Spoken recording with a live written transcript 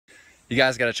You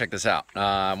guys got to check this out.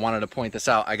 I wanted to point this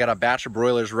out. I got a batch of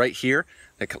broilers right here.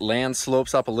 The land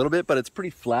slopes up a little bit, but it's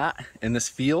pretty flat in this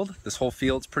field. This whole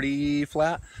field's pretty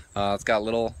flat. It's got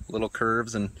little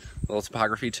curves and little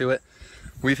topography to it.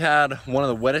 We've had one of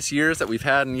the wettest years that we've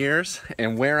had in years,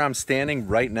 and where I'm standing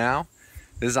right now,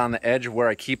 this is on the edge of where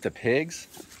I keep the pigs.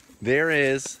 There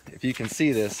is, if you can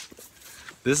see this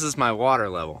is my water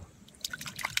level.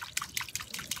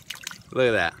 Look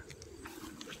at that.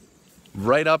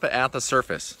 Right up at the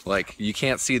surface. Like, you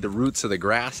can't see the roots of the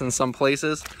grass in some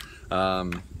places.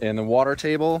 And the water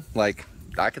table, like,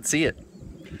 I could see it.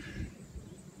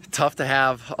 Tough to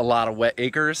have a lot of wet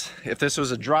acres. If this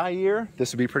was a dry year,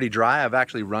 this would be pretty dry. I've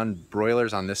actually run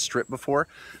broilers on this strip before.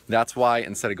 That's why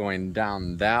instead of going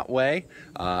down that way,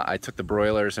 I took the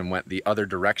broilers and went the other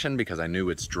direction because I knew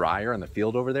it's drier in the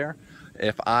field over there.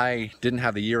 If I didn't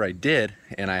have the year I did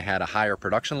and I had a higher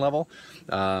production level,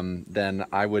 then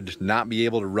I would not be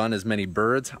able to run as many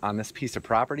birds on this piece of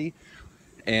property,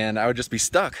 and I would just be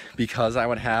stuck because I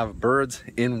would have birds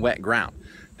in wet ground.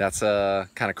 That's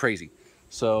kind of crazy.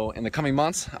 So in the coming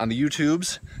months on the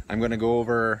YouTubes, I'm going to go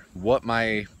over what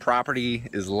my property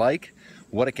is like,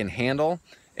 what it can handle,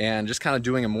 and just kind of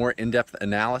doing a more in-depth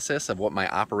analysis of what my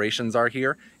operations are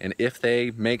here and if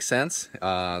they make sense.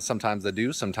 Sometimes they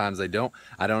do, sometimes they don't.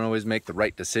 I don't always make the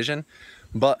right decision,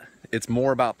 but it's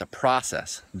more about the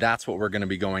process. That's what we're going to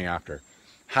be going after.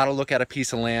 How to look at a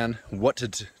piece of land,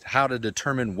 how to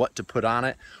determine what to put on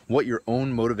it, what your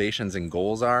own motivations and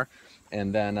goals are,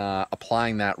 and then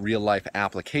applying that real life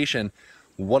application,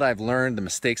 what I've learned, the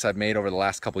mistakes I've made over the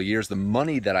last couple of years, the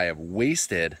money that I have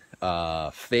wasted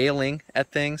failing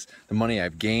at things, the money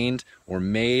I've gained or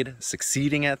made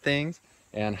succeeding at things,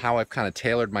 and how I've kind of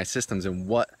tailored my systems and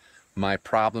what my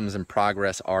problems and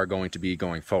progress are going to be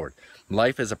going forward.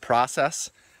 Life is a process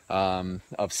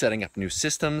of setting up new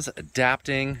systems,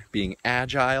 adapting, being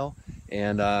agile,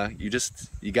 and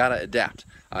you gotta adapt.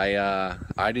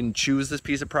 I didn't choose this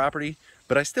piece of property,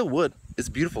 but I still would. It's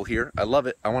beautiful here. I love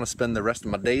it. I want to spend the rest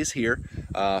of my days here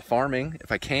farming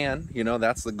if I can. You know,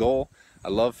 that's the goal. I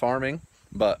love farming,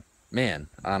 but man,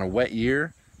 on a wet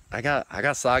year, I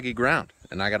got soggy ground,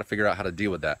 and I got to figure out how to deal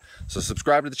with that. So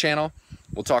subscribe to the channel.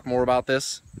 We'll talk more about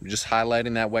this. I'm just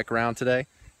highlighting that wet ground today,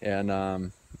 and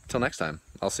until next time,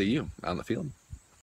 I'll see you out in the field.